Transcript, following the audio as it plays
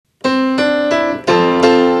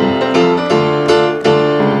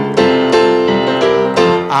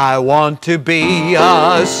I want to be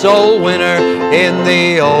a soul winner in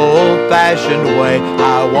the old-fashioned way.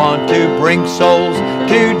 I want to bring souls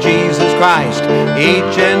to Jesus Christ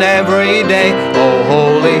each and every day. Oh,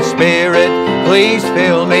 Holy Spirit, please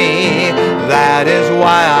fill me. That is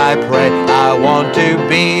why I pray. I want to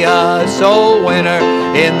be a soul winner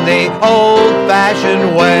in the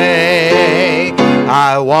old-fashioned way.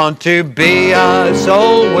 I want to be a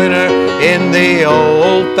soul winner in the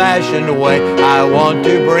old-fashioned way. I want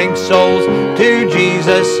to bring souls to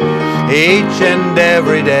Jesus each and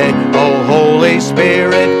every day. Oh, Holy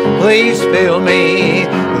Spirit, please fill me.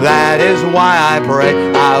 That is why I pray.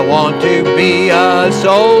 I want to be a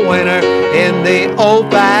soul winner in the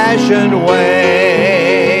old-fashioned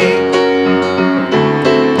way.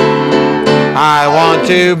 I want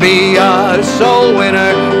to be a soul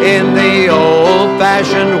winner in the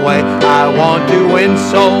old-fashioned way. I want to win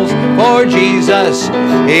souls for Jesus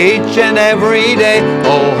each and every day.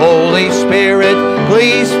 Oh, Holy Spirit,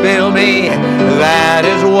 please fill me. That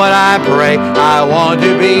is what I pray. I want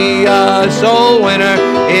to be a soul winner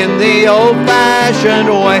in the old-fashioned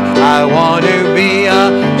way. I want to be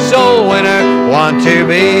a soul winner. Want to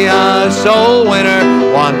be a soul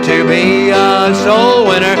winner. Want to be a soul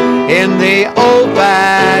winner in the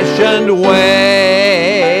old-fashioned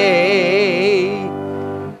way.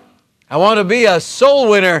 I want to be a soul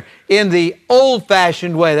winner in the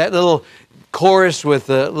old-fashioned way. That little chorus with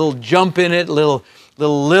a little jump in it, little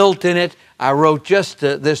lilt in it, I wrote just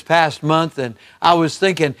this past month, and I was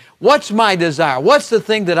thinking, what's my desire? What's the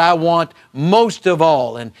thing that I want most of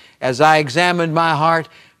all? And as I examined my heart,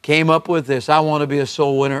 came up with this: I want to be a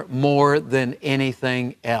soul winner more than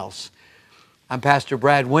anything else. I'm Pastor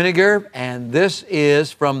Brad Weniger, and this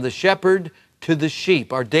is From the Shepherd to the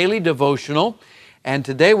Sheep, our daily devotional. And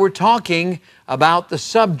today we're talking about the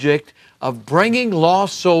subject of bringing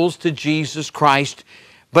lost souls to Jesus Christ,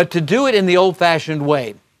 but to do it in the old-fashioned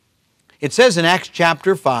way. It says in Acts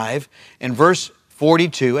chapter 5 and verse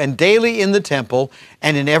 42, "And daily in the temple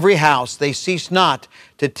and in every house they cease not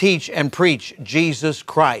to teach and preach Jesus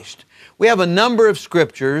Christ." We have a number of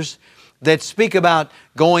scriptures that speak about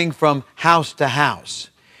going from house to house.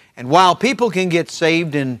 And while people can get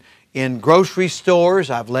saved in grocery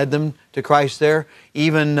stores, I've led them to Christ there.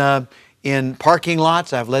 Even in parking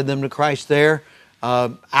lots, I've led them to Christ there.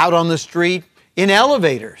 Out on the street, in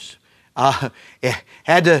elevators. Had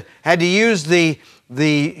to use the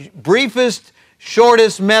briefest,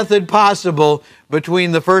 shortest method possible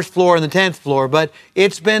between the first floor and the 10th floor, but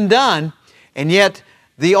it's been done. And yet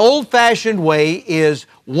the old-fashioned way is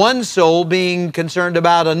one soul being concerned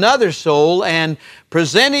about another soul and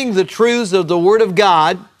presenting the truths of the Word of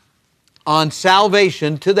God on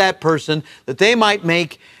salvation to that person, that they might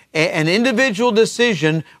make an individual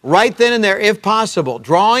decision right then and there, if possible,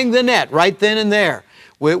 drawing the net right then and there,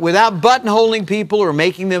 without buttonholing people or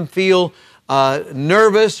making them feel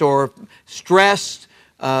nervous or stressed,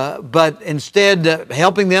 but instead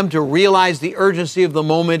helping them to realize the urgency of the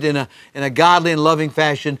moment in a godly and loving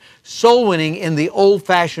fashion. Soul winning in the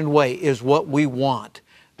old-fashioned way is what we want.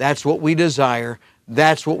 That's what we desire.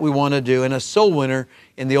 That's what we want to do. And a soul winner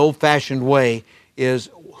in the old-fashioned way is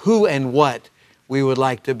who and what we would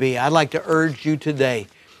like to be. I'd like to urge you today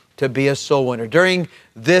to be a soul winner. During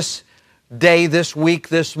this day, this week,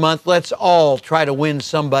 this month, let's all try to win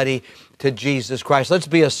somebody to Jesus Christ. Let's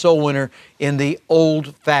be a soul winner in the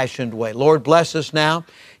old-fashioned way. Lord, bless us now.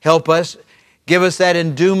 Help us. Give us that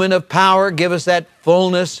endowment of power. Give us that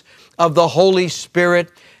fullness of the Holy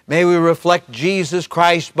Spirit. May we reflect Jesus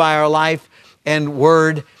Christ by our life and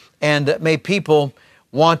word, and may people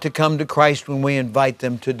want to come to Christ when we invite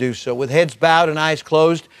them to do so. With heads bowed and eyes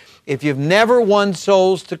closed, if you've never won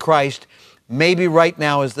souls to Christ, maybe right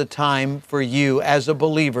now is the time for you as a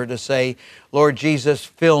believer to say, Lord Jesus,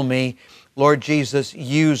 fill me. Lord Jesus,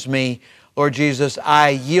 use me. Lord Jesus, I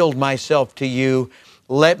yield myself to you.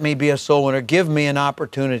 Let me be a soul winner. Give me an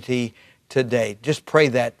opportunity today. Just pray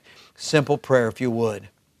that simple prayer if you would.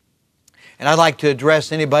 And I'd like to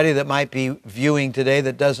address anybody that might be viewing today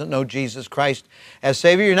that doesn't know Jesus Christ as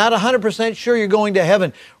Savior. You're not 100% sure you're going to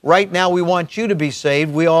heaven. Right now, we want you to be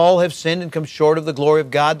saved. We all have sinned and come short of the glory of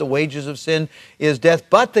God. The wages of sin is death,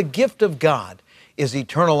 but the gift of God is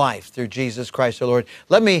eternal life through Jesus Christ our Lord.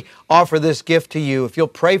 Let me offer this gift to you. If you'll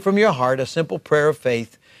pray from your heart, a simple prayer of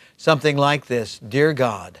faith, something like this: Dear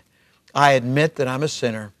God, I admit that I'm a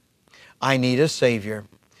sinner. I need a Savior.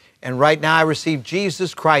 And right now I receive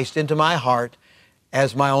Jesus Christ into my heart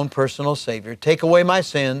as my own personal Savior. Take away my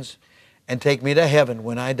sins and take me to heaven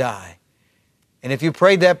when I die. And if you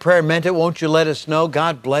prayed that prayer and meant it, won't you let us know?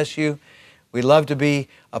 God bless you. We love to be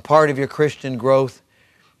a part of your Christian growth.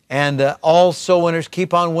 And all soul winners,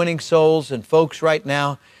 keep on winning souls. And folks right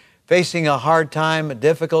now facing a hard time, a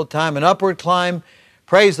difficult time, an upward climb,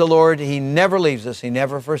 praise the Lord. He never leaves us. He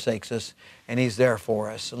never forsakes us. And He's there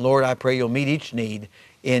for us. And Lord, I pray You'll meet each need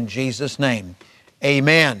in Jesus' name.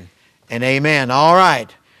 Amen and amen. All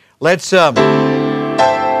right. Let's sing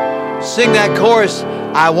that chorus.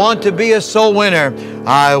 I want to be a soul winner.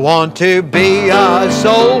 I want to be a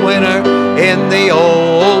soul winner in the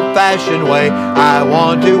old-fashioned way. I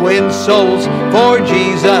want to win souls for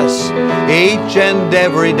Jesus each and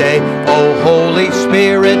every day. Oh, Holy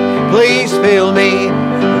Spirit, please fill me.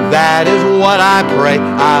 That is what I pray.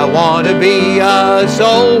 I want to be a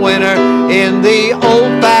soul winner in the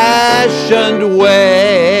old-fashioned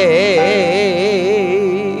way.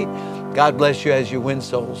 God bless you as you win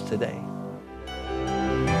souls today.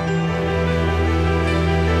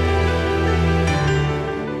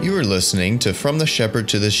 You are listening to From the Shepherd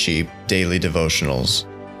to the Sheep Daily Devotionals.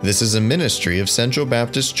 This is a ministry of Central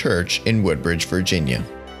Baptist Church in Woodbridge, Virginia.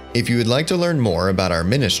 If you would like to learn more about our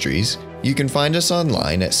ministries, you can find us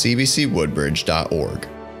online at cbcwoodbridge.org.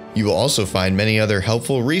 You will also find many other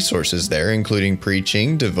helpful resources there, including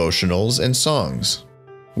preaching, devotionals, and songs.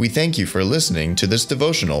 We thank you for listening to this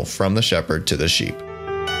devotional From the Shepherd to the Sheep.